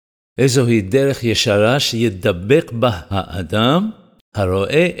איזוהי דרך ישרה שידבק בה האדם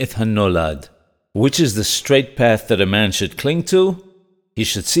הרואה את הנולד. Which is the straight path that a man should cling to? He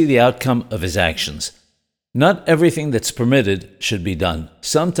should see the outcome of his actions. Not everything that's permitted should be done.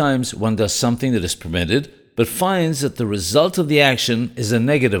 Sometimes one does something that is permitted, but finds that the result of the action is a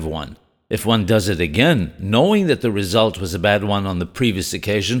negative one. If one does it again, knowing that the result was a bad one on the previous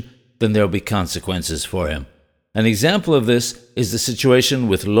occasion, then there will be consequences for him. An example of this is the situation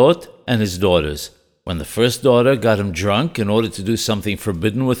with Lot and his daughters. When the first daughter got him drunk in order to do something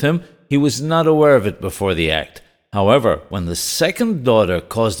forbidden with him, he was not aware of it before the act. However, when the second daughter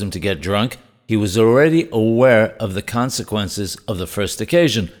caused him to get drunk, he was already aware of the consequences of the first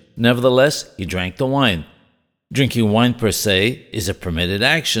occasion. Nevertheless, he drank the wine. Drinking wine per se is a permitted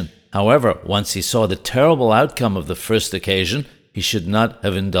action. However, once he saw the terrible outcome of the first occasion, he should not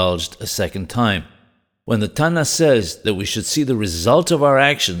have indulged a second time. When the Tana says that we should see the result of our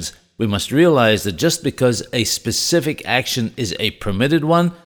actions, we must realize that just because a specific action is a permitted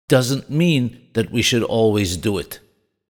one, doesn't mean that we should always do it.